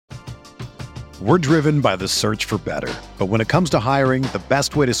We're driven by the search for better. But when it comes to hiring, the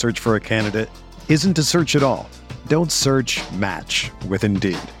best way to search for a candidate isn't to search at all. Don't search, match with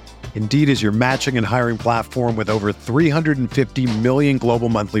Indeed. Indeed is your matching and hiring platform with over 350 million global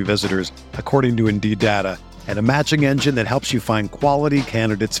monthly visitors, according to Indeed data, and a matching engine that helps you find quality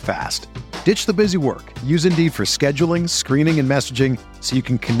candidates fast. Ditch the busy work. Use Indeed for scheduling, screening, and messaging so you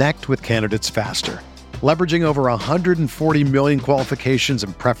can connect with candidates faster. Leveraging over 140 million qualifications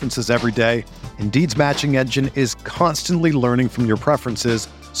and preferences every day, Indeed's matching engine is constantly learning from your preferences,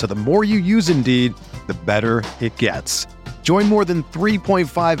 so the more you use Indeed, the better it gets. Join more than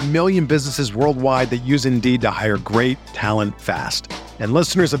 3.5 million businesses worldwide that use Indeed to hire great talent fast. And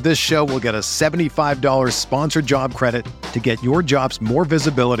listeners of this show will get a $75 sponsored job credit to get your jobs more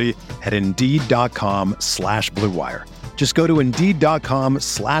visibility at Indeed.com/Blue Wire. Just go to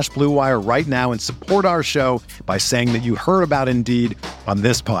Indeed.com/Blue Wire right now and support our show by saying that you heard about Indeed on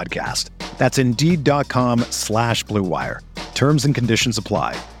this podcast. That's Indeed.com/Blue Wire. Terms and conditions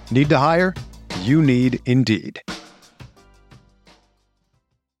apply. Need to hire? You need Indeed.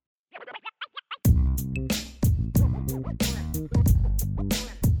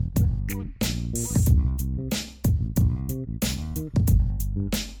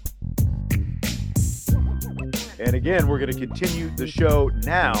 And again, we're going to continue the show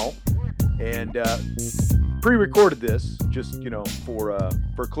now, and pre-recorded this just for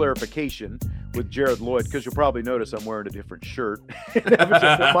clarification with Jared Lloyd, because you'll probably notice I'm wearing a different shirt and have a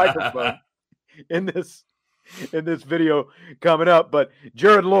different microphone in this video coming up. But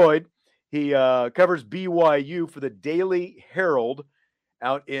Jared Lloyd, he covers BYU for the Daily Herald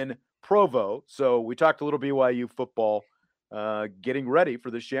out in Provo. So we talked a little BYU football, getting ready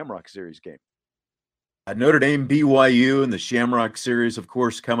for the Shamrock Series game. Notre Dame, BYU, and the Shamrock Series, of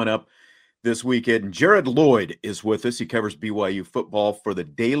course, coming up this weekend. And Jared Lloyd is with us. He covers BYU football for the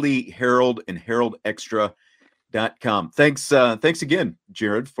Daily Herald and HeraldExtra.com. Thanks again,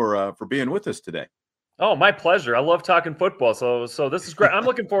 Jared, for being with us today. Oh, my pleasure. I love talking football, so this is great. I'm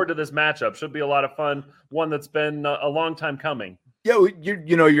looking forward to this matchup. Should be a lot of fun. One that's been a long time coming. Yeah,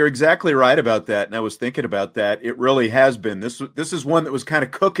 you're exactly right about that, and I was thinking about that. It really has been. This is one that was kind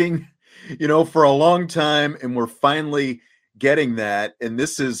of cooking, for a long time, and we're finally getting that. And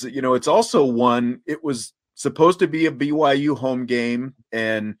this is, it's also one, it was supposed to be a BYU home game.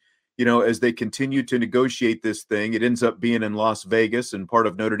 And, as they continue to negotiate this thing, it ends up being in Las Vegas and part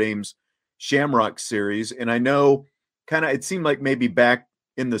of Notre Dame's Shamrock Series. And I know it seemed like maybe back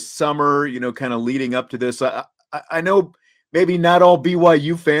in the summer, kind of leading up to this, I know maybe not all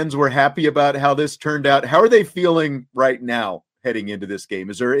BYU fans were happy about how this turned out. How are they feeling right now heading into this game?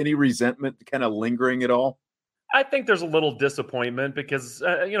 Is there any resentment kind of lingering at all? I think there's a little disappointment because,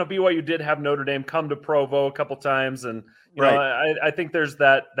 BYU did have Notre Dame come to Provo a couple times. And, I think there's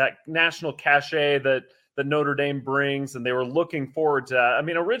that national cachet that Notre Dame brings, and they were looking forward to that. I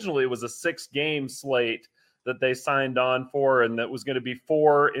mean, originally it was a 6-game slate that they signed on for, and that was going to be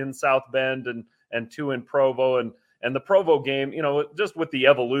 4 in South Bend and 2 in Provo. And the Provo game, just with the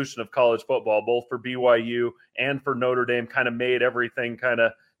evolution of college football, both for BYU and for Notre Dame, kind of made everything kind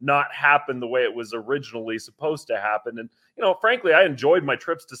of not happen the way it was originally supposed to happen. And, frankly, I enjoyed my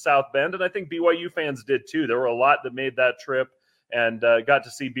trips to South Bend, and I think BYU fans did too. There were a lot that made that trip, and got to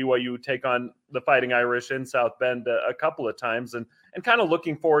see BYU take on the Fighting Irish in South Bend a couple of times, and kind of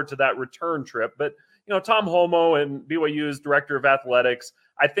looking forward to that return trip. But, Tom Holmoe, and BYU's director of athletics,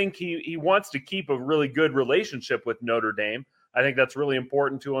 I think he wants to keep a really good relationship with Notre Dame. I think that's really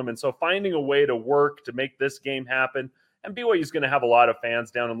important to him. And so finding a way to work to make this game happen, and BYU is going to have a lot of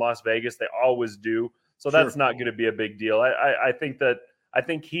fans down in Las Vegas. They always do. So that's not going to be a big deal. I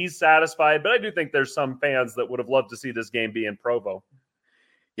think he's satisfied, but I do think there's some fans that would have loved to see this game be in Provo.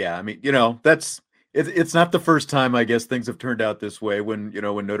 Yeah. I mean, it's not the first time, I guess, things have turned out this way when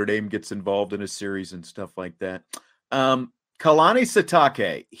Notre Dame gets involved in a series and stuff like that. Kalani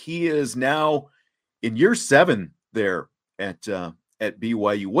Sitake, he is now in year 7 there at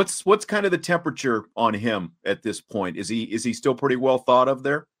BYU. What's kind of the temperature on him at this point? Is he still pretty well thought of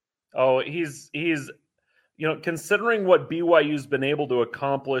there? Oh, he's considering what BYU's been able to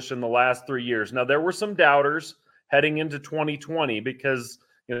accomplish in the last 3 years. Now, there were some doubters heading into 2020 because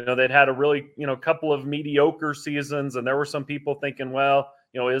they'd had a really couple of mediocre seasons, and there were some people thinking, well,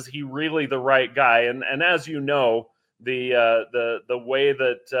 is he really the right guy? And as you know, the way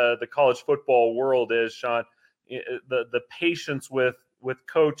that the college football world is, Sean, the patience with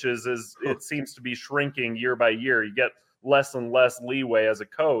coaches it seems to be shrinking year by year. You get less and less leeway as a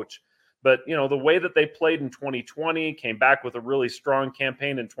coach. But, the way that they played in 2020, came back with a really strong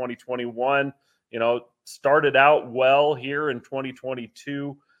campaign in 2021, started out well here in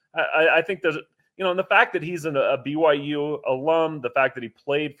 2022. I think there's, and the fact that he's a BYU alum, the fact that he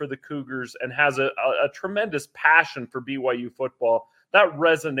played for the Cougars and has a tremendous passion for BYU football, that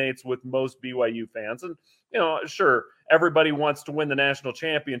resonates with most BYU fans. And, sure, everybody wants to win the national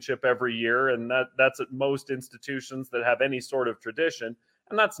championship every year, and that's at most institutions that have any sort of tradition.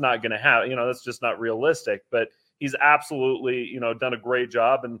 And that's not going to happen. That's just not realistic. But he's absolutely, done a great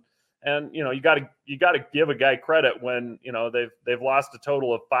job. And you got to give a guy credit when, they've lost a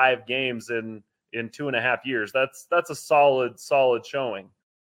total of 5 games in 2.5 years. That's a solid showing.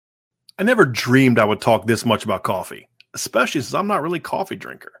 I never dreamed I would talk this much about coffee, especially since I'm not really a coffee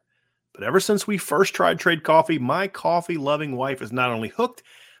drinker. But ever since we first tried Trade Coffee, my coffee-loving wife is not only hooked,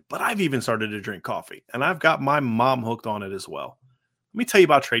 but I've even started to drink coffee, and I've got my mom hooked on it as well. Let me tell you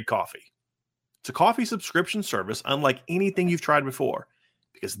about Trade Coffee. It's a coffee subscription service unlike anything you've tried before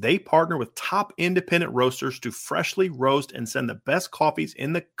because they partner with top independent roasters to freshly roast and send the best coffees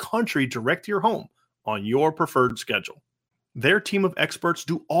in the country direct to your home on your preferred schedule. Their team of experts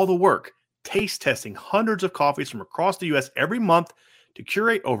do all the work, taste testing hundreds of coffees from across the U.S. every month to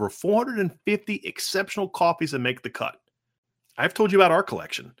curate over 450 exceptional coffees that make the cut. I've told you about our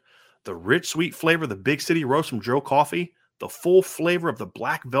collection. The rich, sweet flavor of the Big City Roast from Joe Coffee, the full flavor of the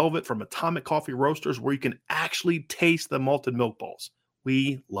Black Velvet from Atomic Coffee Roasters, where you can actually taste the malted milk balls.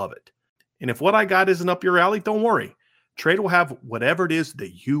 We love it. And if what I got isn't up your alley, don't worry. Trade will have whatever it is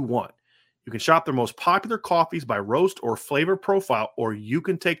that you want. You can shop their most popular coffees by roast or flavor profile, or you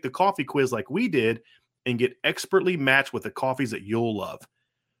can take the coffee quiz like we did and get expertly matched with the coffees that you'll love.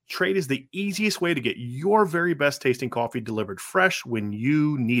 Trade is the easiest way to get your very best tasting coffee delivered fresh when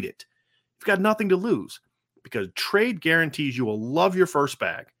you need it. You've got nothing to lose because Trade guarantees you will love your first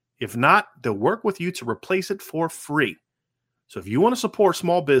bag. If not, they'll work with you to replace it for free. So if you want to support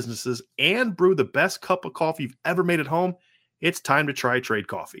small businesses and brew the best cup of coffee you've ever made at home, it's time to try Trade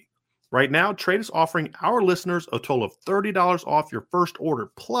Coffee. Right now, Trade is offering our listeners a total of $30 off your first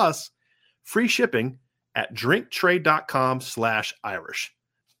order plus free shipping at drinktrade.com/Irish.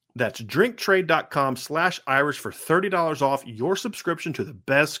 That's drinktrade.com/Irish for $30 off your subscription to the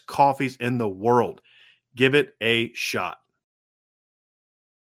best coffees in the world. Give it a shot.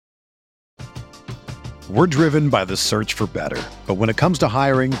 We're driven by the search for better. But when it comes to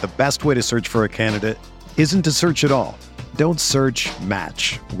hiring, the best way to search for a candidate isn't to search at all. Don't search,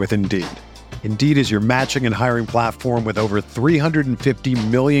 match with Indeed. Indeed is your matching and hiring platform with over 350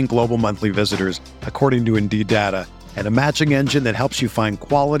 million global monthly visitors, according to Indeed data, and a matching engine that helps you find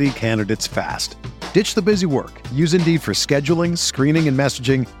quality candidates fast. Ditch the busy work. Use Indeed for scheduling, screening, and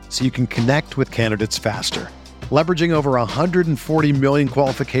messaging so you can connect with candidates faster. Leveraging over 140 million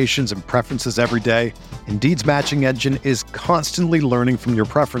qualifications and preferences every day, Indeed's matching engine is constantly learning from your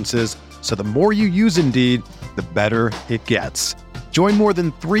preferences, so the more you use Indeed, the better it gets. Join more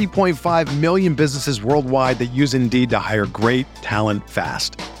than 3.5 million businesses worldwide that use Indeed to hire great talent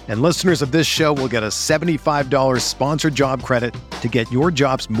fast. And listeners of this show will get a $75 sponsored job credit to get your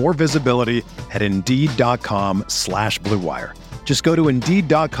jobs more visibility at Indeed.com/Blue Wire. Just go to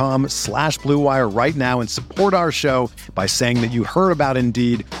Indeed.com/Blue Wire right now and support our show by saying that you heard about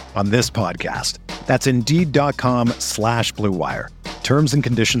Indeed on this podcast. That's Indeed.com/Blue Wire. Terms and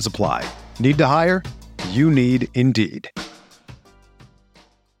conditions apply. Need to hire? You need Indeed.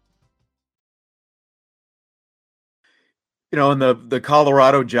 And the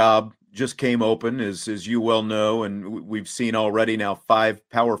Colorado job just came open, as you well know, and we've seen already now 5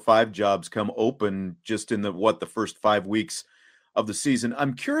 Power 5 jobs come open just in the first 5 weeks of the season.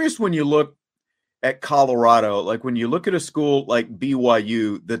 I'm curious when you look at Colorado, like when you look at a school like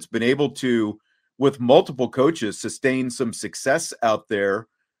BYU that's been able to, with multiple coaches, sustain some success out there,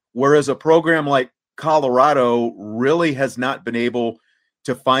 whereas a program like Colorado really has not been able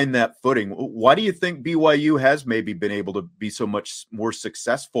to find that footing. Why do you think BYU has maybe been able to be so much more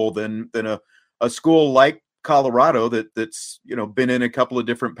successful than a school like Colorado that's been in a couple of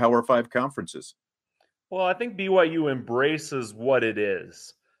different Power 5 conferences? Well, I think BYU embraces what it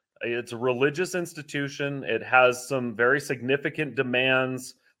is. It's a religious institution. It has some very significant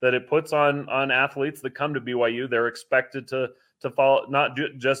demands that it puts on athletes that come to BYU. They're expected to follow, not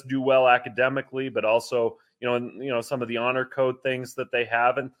just do well academically, but also some of the honor code things that they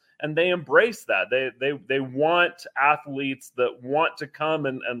have, and they embrace that. They want athletes that want to come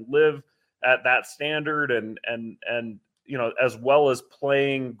and live at that standard and as well as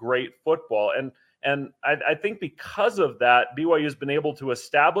playing great football. And I think because of that, BYU has been able to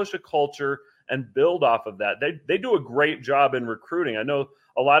establish a culture and build off of that. They do a great job in recruiting. I know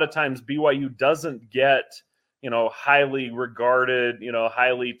a lot of times BYU doesn't get highly regarded,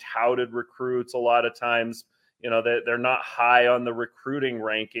 highly touted recruits a lot of times, They're not high on the recruiting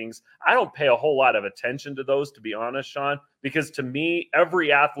rankings. I don't pay a whole lot of attention to those, to be honest, Sean, because to me,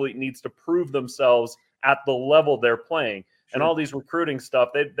 every athlete needs to prove themselves at the level they're playing. Sure. And all these recruiting stuff,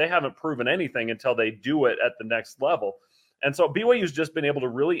 they haven't proven anything until they do it at the next level. And so BYU's just been able to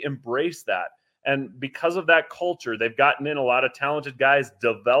really embrace that. And because of that culture, they've gotten in a lot of talented guys,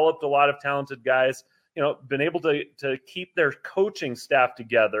 developed a lot of talented guys, been able to keep their coaching staff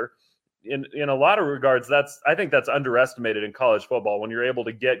together. In a lot of regards, I think that's underestimated in college football, when you're able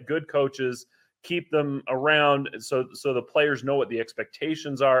to get good coaches, keep them around so the players know what the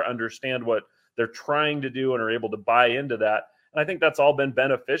expectations are, understand what they're trying to do, and are able to buy into that. And I think that's all been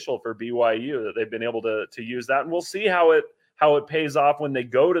beneficial for BYU, that they've been able to use that. And we'll see how it pays off when they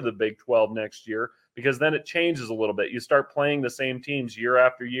go to the Big 12 next year, because then it changes a little bit. You start playing the same teams year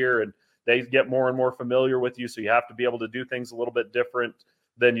after year, and they get more and more familiar with you. So you have to be able to do things a little bit different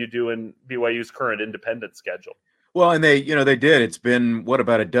than you do in BYU's current independent schedule. Well, and they did. It's been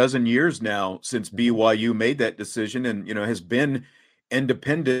about a dozen years now since BYU made that decision, and has been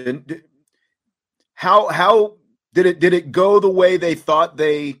independent. How did it go the way they thought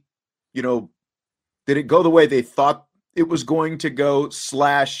did it go the way they thought it was going to go, /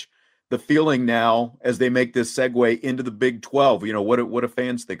 the feeling now as they make this segue into the Big 12? What do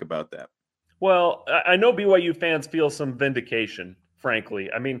fans think about that? Well, I know BYU fans feel some vindication,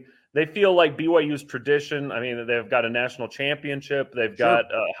 frankly. I mean, they feel like BYU's tradition. I mean, they've got a national championship. They've got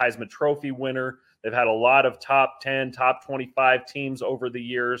a Heisman Trophy winner. They've had a lot of top 10, top 25 teams over the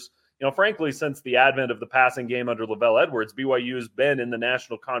years. Frankly, since the advent of the passing game under Lavelle Edwards, BYU has been in the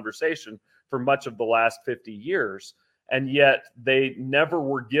national conversation for much of the last 50 years. And yet they never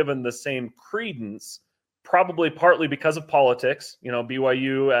were given the same credence, probably partly because of politics.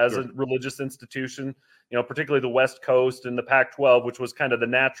 BYU as a religious institution, particularly the West Coast and the Pac-12, which was kind of the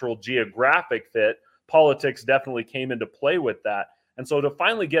natural geographic fit, politics definitely came into play with that. And so to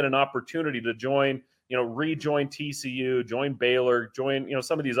finally get an opportunity to rejoin TCU, join Baylor, join,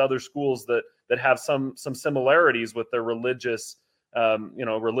 some of these other schools that have some similarities with their religious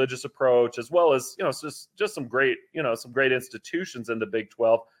approach, as well as, just some great institutions in the Big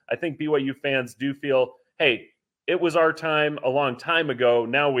 12. I think BYU fans do feel, hey, it was our time a long time ago.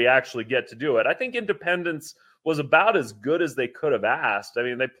 Now we actually get to do it. I think independence was about as good as they could have asked. I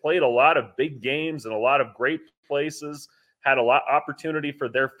mean, they played a lot of big games in a lot of great places, had a lot of opportunity for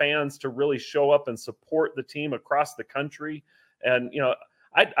their fans to really show up and support the team across the country. And,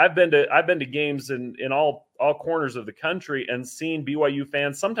 I've been to games in all corners of the country and seen BYU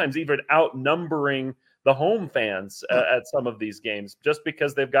fans sometimes even outnumbering the home fans at some of these games, just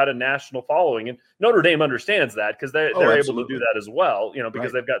because they've got a national following. And Notre Dame understands that, because they're able to do that as well,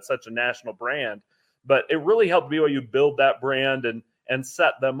 because they've got such a national brand. But it really helped BYU build that brand and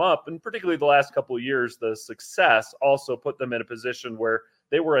set them up. And particularly the last couple of years, the success also put them in a position where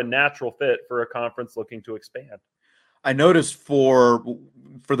they were a natural fit for a conference looking to expand. I noticed for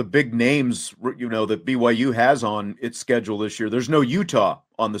the big names, that BYU has on its schedule this year, there's no Utah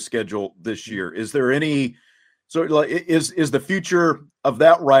on the schedule this year. Is there any is the future of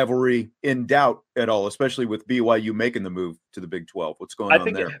that rivalry in doubt at all, especially with BYU making the move to the Big 12? What's going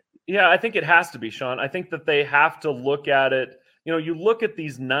on there? I think it has to be, Sean. I think that they have to look at it. You look at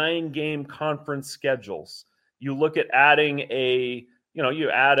these 9-game conference schedules. You look at adding you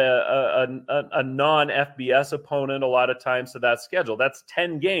add a non-FBS opponent a lot of times to that schedule. That's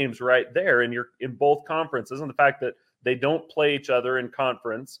 10 games right there, and you're in both conferences. And the fact that they don't play each other in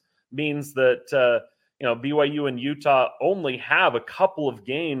conference means that BYU and Utah only have a couple of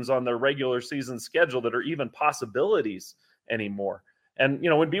games on their regular season schedule that are even possibilities anymore. And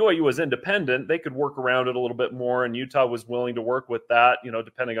when BYU was independent, they could work around it a little bit more, and Utah was willing to work with that,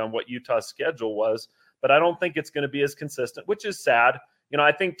 depending on what Utah's schedule was. But I don't think it's going to be as consistent, which is sad.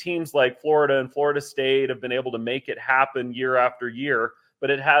 I think teams like Florida and Florida State have been able to make it happen year after year, but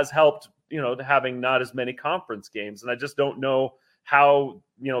it has helped, having not as many conference games. And I just don't know how,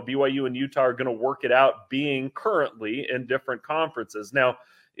 BYU and Utah are going to work it out being currently in different conferences. Now,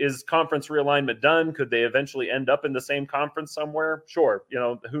 is conference realignment done? Could they eventually end up in the same conference somewhere? Sure.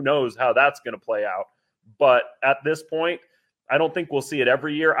 Who knows how that's going to play out. But at this point, I don't think we'll see it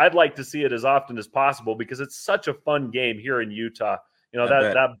every year. I'd like to see it as often as possible, because it's such a fun game here in Utah.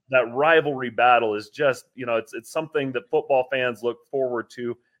 That rivalry battle is just, it's something that football fans look forward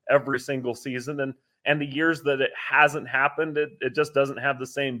to every single season. And the years that it hasn't happened, it just doesn't have the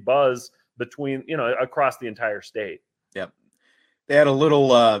same buzz between, across the entire state. Yep. They had a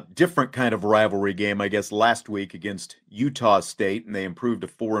little different kind of rivalry game, I guess, last week against Utah State, and they improved to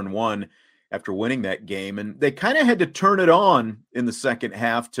 4-1 after winning that game. And they kind of had to turn it on in the second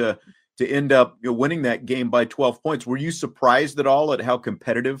half to to end up winning that game by 12 points. Were you surprised at all at how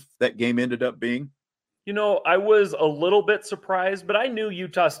competitive that game ended up being? I was a little bit surprised, but I knew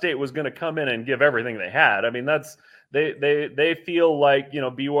Utah State was going to come in and give everything they had. I mean, they feel like,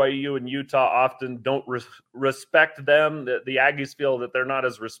 BYU and Utah often don't respect them. The Aggies feel that they're not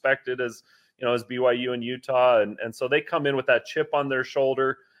as respected as BYU and Utah. And so they come in with that chip on their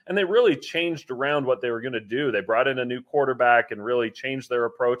shoulder, and they really changed around what they were going to do. They brought in a new quarterback and really changed their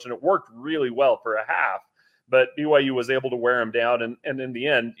approach, and it worked really well for a half. But BYU was able to wear them down. And in the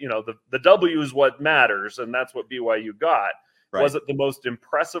end, the W is what matters. And that's what BYU got. Right. Was it the most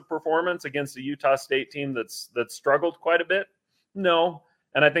impressive performance against a Utah State team that struggled quite a bit? No.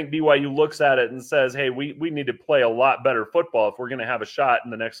 And I think BYU looks at it and says, hey, we need to play a lot better football if we're going to have a shot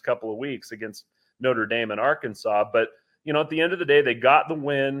in the next couple of weeks against Notre Dame and Arkansas. But, at the end of the day, they got the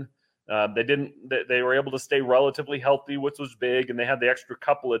win. They were able to stay relatively healthy, which was big, and they had the extra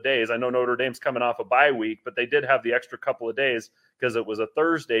couple of days. I know Notre Dame's coming off a bye week, but they did have the extra couple of days because it was a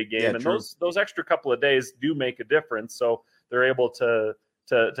Thursday game, and true. those extra couple of days do make a difference. So they're able to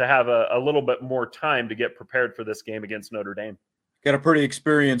have a little bit more time to get prepared for this game against Notre Dame. Got a pretty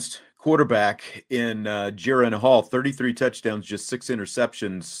experienced quarterback in Jaron Hall, 33 touchdowns, just 6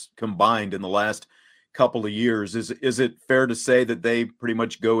 interceptions combined in the last couple of years. Is it fair to say that they pretty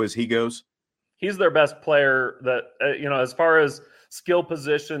much go as he goes? He's their best player. That as far as skill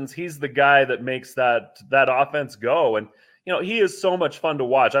positions, he's the guy that makes that offense go. And he is so much fun to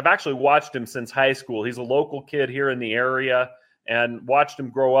watch. I've actually watched him since high school. He's a local kid here in the area, and watched him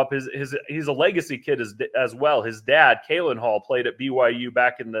grow up. He's a legacy kid as well. His dad, Kalen Hall, played at BYU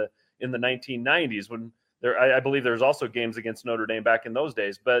back in the 1990s when I believe there's also games against Notre Dame back in those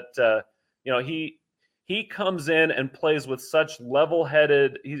days. But he comes in and plays with such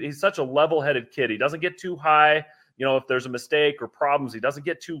level-headed. He's such a level-headed kid. He doesn't get too high. If there's a mistake or problems, he doesn't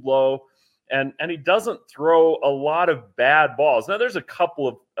get too low, and he doesn't throw a lot of bad balls. Now, there's a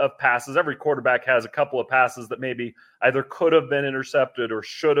couple of passes. Every quarterback has a couple of passes that maybe either could have been intercepted or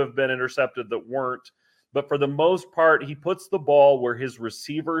should have been intercepted that weren't. But for the most part, he puts the ball where his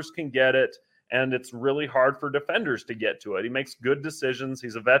receivers can get it, and it's really hard for defenders to get to it. He makes good decisions.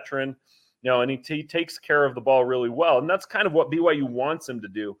 He's a veteran. And he takes care of the ball really well. And that's kind of what BYU wants him to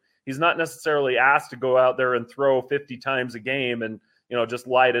do. He's not necessarily asked to go out there and throw 50 times a game and, just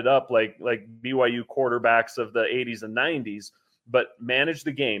light it up like BYU quarterbacks of the 80s and 90s, but manage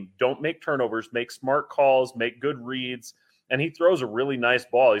the game. Don't make turnovers, make smart calls, make good reads. And he throws a really nice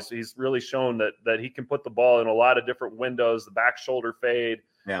ball. He's really shown that he can put the ball in a lot of different windows, the back shoulder fade.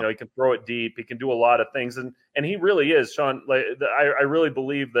 Yeah. He can throw it deep. He can do a lot of things. And he really is, Sean. I really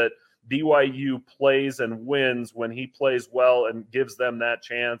believe that BYU plays and wins when he plays well and gives them that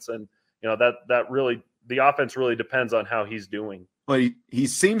chance. And, that really, the offense really depends on how he's doing. Well, he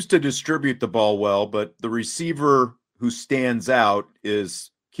seems to distribute the ball well, but the receiver who stands out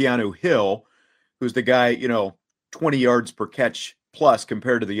is Keanu Hill, who's the guy, 20 yards per catch plus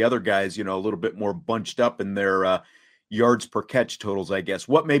compared to the other guys, a little bit more bunched up in their yards per catch totals, I guess.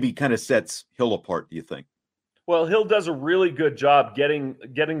 What maybe kind of sets Hill apart, do you think? Well, Hill does a really good job getting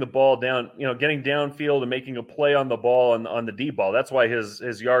the ball down, getting downfield and making a play on the ball and on the deep ball. That's why his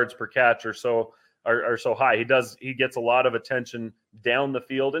yards per catch are so high. He gets a lot of attention down the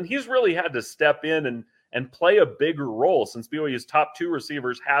field, and he's really had to step in and play a bigger role since BYU's top 2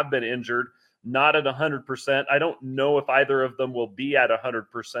 receivers have been injured, not at 100%. I don't know if either of them will be at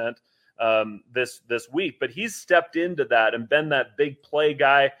 100% this week, but he's stepped into that and been that big play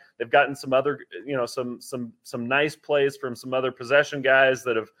guy. They've gotten some other, some nice plays from some other possession guys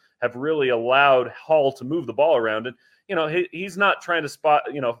that have really allowed Hall to move the ball around. And, he's not trying to spot,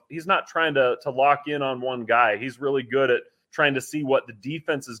 he's not trying to lock in on one guy. He's really good at trying to see what the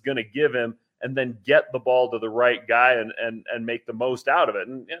defense is going to give him and then get the ball to the right guy and make the most out of it.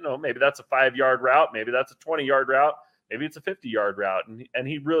 And, maybe that's a 5-yard route. Maybe that's a 20-yard route. Maybe it's a 50-yard route. And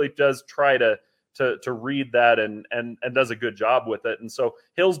he really does try to read that and does a good job with it. And so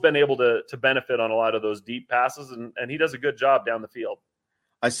Hill's been able to benefit on a lot of those deep passes, and he does a good job down the field.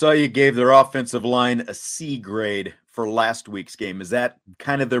 I saw you gave their offensive line a C grade for last week's game. Is that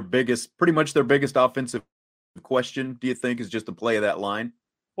kind of pretty much their biggest offensive question, do you think, is just the play of that line?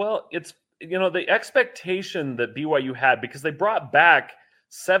 Well, it's, the expectation that BYU had, because they brought back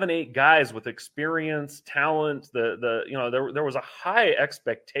 7-8 guys with experience, talent. There was a high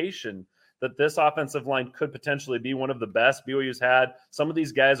expectation that this offensive line could potentially be one of the best BYU's had. Some of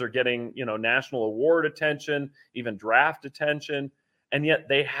these guys are getting, national award attention, even draft attention, and yet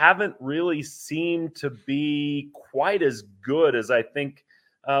they haven't really seemed to be quite as good as I think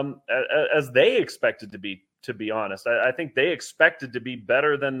as they expected to be. to be honest. I think they expected to be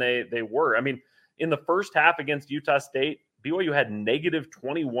better than they were. I mean, in the first half against Utah State, BYU had negative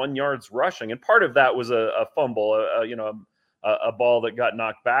 21 yards rushing, and part of that was a fumble, a ball that got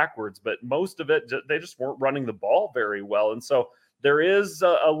knocked backwards. But most of it, they just weren't running the ball very well, and so there is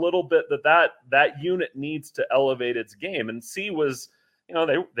a little bit that unit needs to elevate its game. And C was,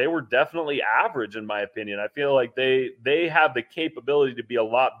 they were definitely average in my opinion. I feel like they have the capability to be a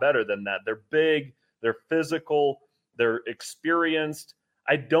lot better than that. They're big, they're physical, they're experienced.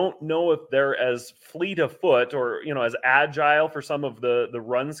 I don't know if they're as fleet of foot or, as agile for some of the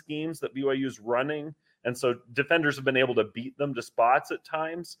run schemes that BYU is running. And so defenders have been able to beat them to spots at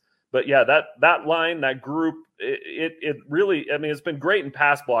times. But yeah, that line, that group, it really, I mean, it's been great in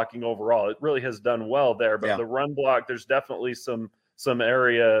pass blocking overall. It really has done well there. But the run block, there's definitely some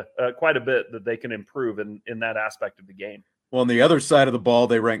area, quite a bit that they can improve in that aspect of the game. Well, on the other side of the ball,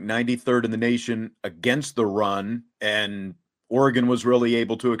 they ranked 93rd in the nation against the run, and Oregon was really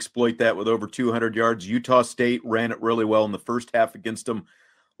able to exploit that with over 200 yards. Utah State ran it really well in the first half against them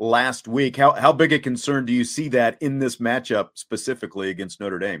last week. How big a concern do you see that in this matchup specifically against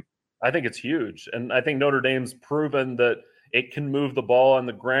Notre Dame? I think it's huge. And I think Notre Dame's proven that it can move the ball on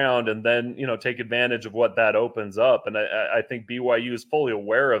the ground and then, take advantage of what that opens up. And I think BYU is fully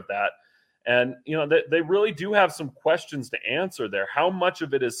aware of that. And, they really do have some questions to answer there. How much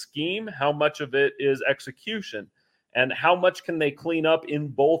of it is scheme? How much of it is execution? And how much can they clean up in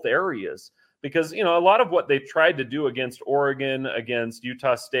both areas? Because, a lot of what they tried to do against Oregon, against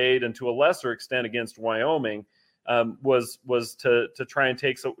Utah State, and to a lesser extent against Wyoming was to try and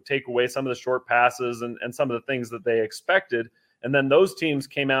take away some of the short passes and some of the things that they expected. And then those teams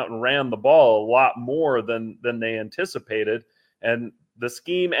came out and ran the ball a lot more than they anticipated. And the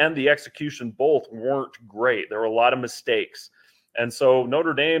scheme and the execution both weren't great. There were a lot of mistakes. And so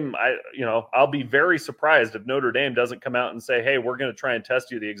Notre Dame, I'll be very surprised if Notre Dame doesn't come out and say, hey, we're going to try and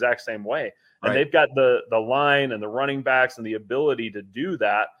test you the exact same way. And they've got the line and the running backs and the ability to do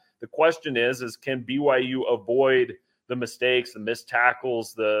that. The question is can BYU avoid the mistakes, the missed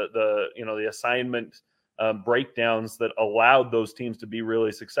tackles, the assignment breakdowns that allowed those teams to be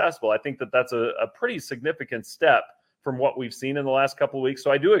really successful? I think that's a pretty significant step from what we've seen in the last couple of weeks. So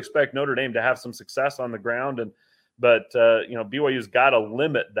I do expect Notre Dame to have some success on the ground, but BYU's got to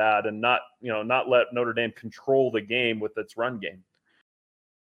limit that and not let Notre Dame control the game with its run game.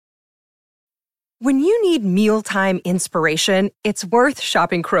 When you need mealtime inspiration, it's worth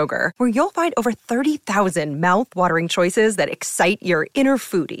shopping Kroger, where you'll find over 30,000 mouth-watering choices that excite your inner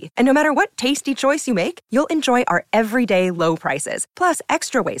foodie. And no matter what tasty choice you make, you'll enjoy our everyday low prices, plus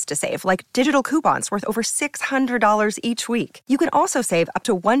extra ways to save, like digital coupons worth over $600 each week. You can also save up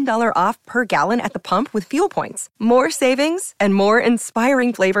to $1 off per gallon at the pump with fuel points. More savings and more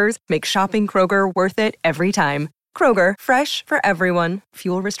inspiring flavors make shopping Kroger worth it every time. Kroger, fresh for everyone.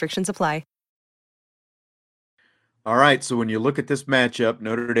 Fuel restrictions apply. All right, so when you look at this matchup,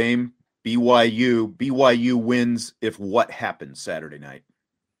 Notre Dame, BYU wins if what happens Saturday night?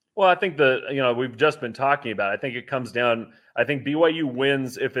 Well, I think we've just been talking about it. I think it comes down, I think BYU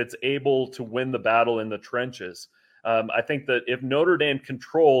wins if it's able to win the battle in the trenches. I think that if Notre Dame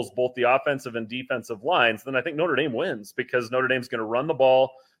controls both the offensive and defensive lines, then I think Notre Dame wins because Notre Dame's going to run the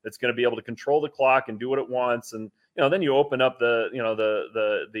ball. It's going to be able to control the clock and do what it wants. And, then you open up the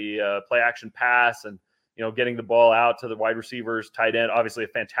play action pass and, getting the ball out to the wide receivers, tight end, obviously a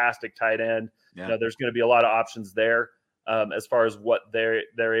fantastic tight end. Yeah. There's going to be a lot of options there as far as what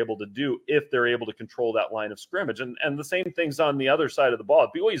they're able to do if they're able to control that line of scrimmage. And the same thing's on the other side of the ball.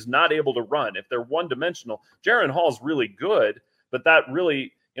 If BYU's not able to run, if they're one-dimensional, Jaron Hall's really good, but that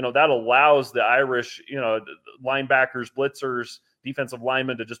really, that allows the Irish, linebackers, blitzers, defensive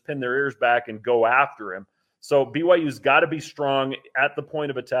linemen to just pin their ears back and go after him. So BYU's got to be strong at the point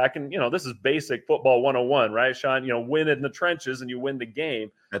of attack. And, this is basic football 101, right, Sean? Win in the trenches and you win the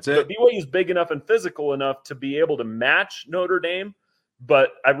game. That's it. But BYU's big enough and physical enough to be able to match Notre Dame.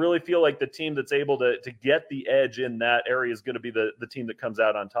 But I really feel like the team that's able to get the edge in that area is going to be the team that comes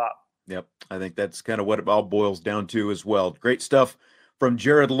out on top. Yep. I think that's kind of what it all boils down to as well. Great stuff from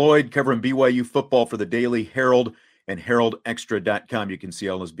Jared Lloyd covering BYU football for the Daily Herald and HeraldExtra.com. You can see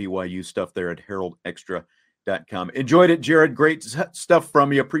all his BYU stuff there at HeraldExtra.com. Enjoyed it, Jared. Great stuff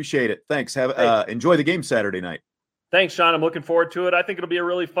from you. Appreciate it. Thanks. Enjoy the game Saturday night. Thanks, Sean. I'm looking forward to it. I think it'll be a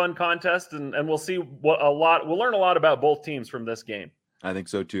really fun contest, and we'll see we'll learn a lot about both teams from this game. I think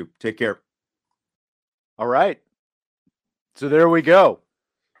so too. Take care. All right. So there we go.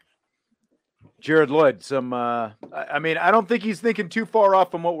 Jared Lloyd. I don't think he's thinking too far off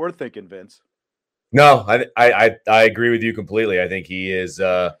from what we're thinking, Vince. No, I agree with you completely. I think he is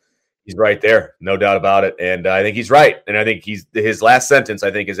He's right there, no doubt about it. And I think he's right. And I think his last sentence,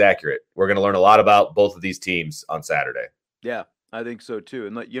 I think, is accurate. We're going to learn a lot about both of these teams on Saturday. Yeah, I think so too.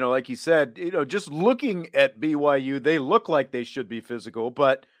 And like he said, just looking at BYU, they look like they should be physical,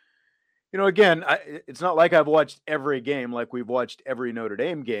 but again, it's not like I've watched every game like we've watched every Notre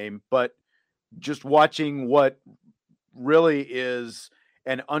Dame game, but just watching what really is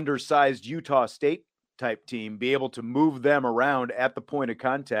an undersized Utah State type team, be able to move them around at the point of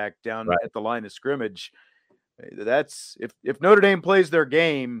contact down at the line of scrimmage. That's if Notre Dame plays their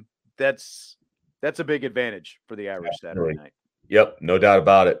game, that's a big advantage for the Irish Saturday night. Yep, no doubt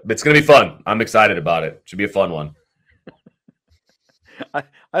about it. It's going to be fun. I'm excited about it. Should be a fun one.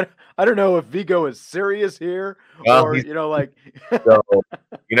 I don't know if Vigo is serious here or So,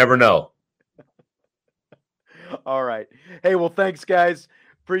 you never know. All right. Hey, well, thanks guys.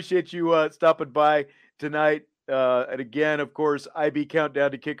 Appreciate you stopping by tonight. And again, of course, IB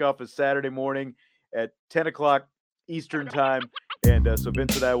Countdown to Kickoff is Saturday morning at 10 o'clock Eastern time. And so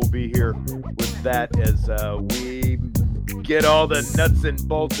Vince and I will be here with that as we get all the nuts and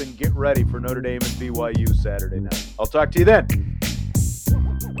bolts and get ready for Notre Dame and BYU Saturday night. I'll talk to you then.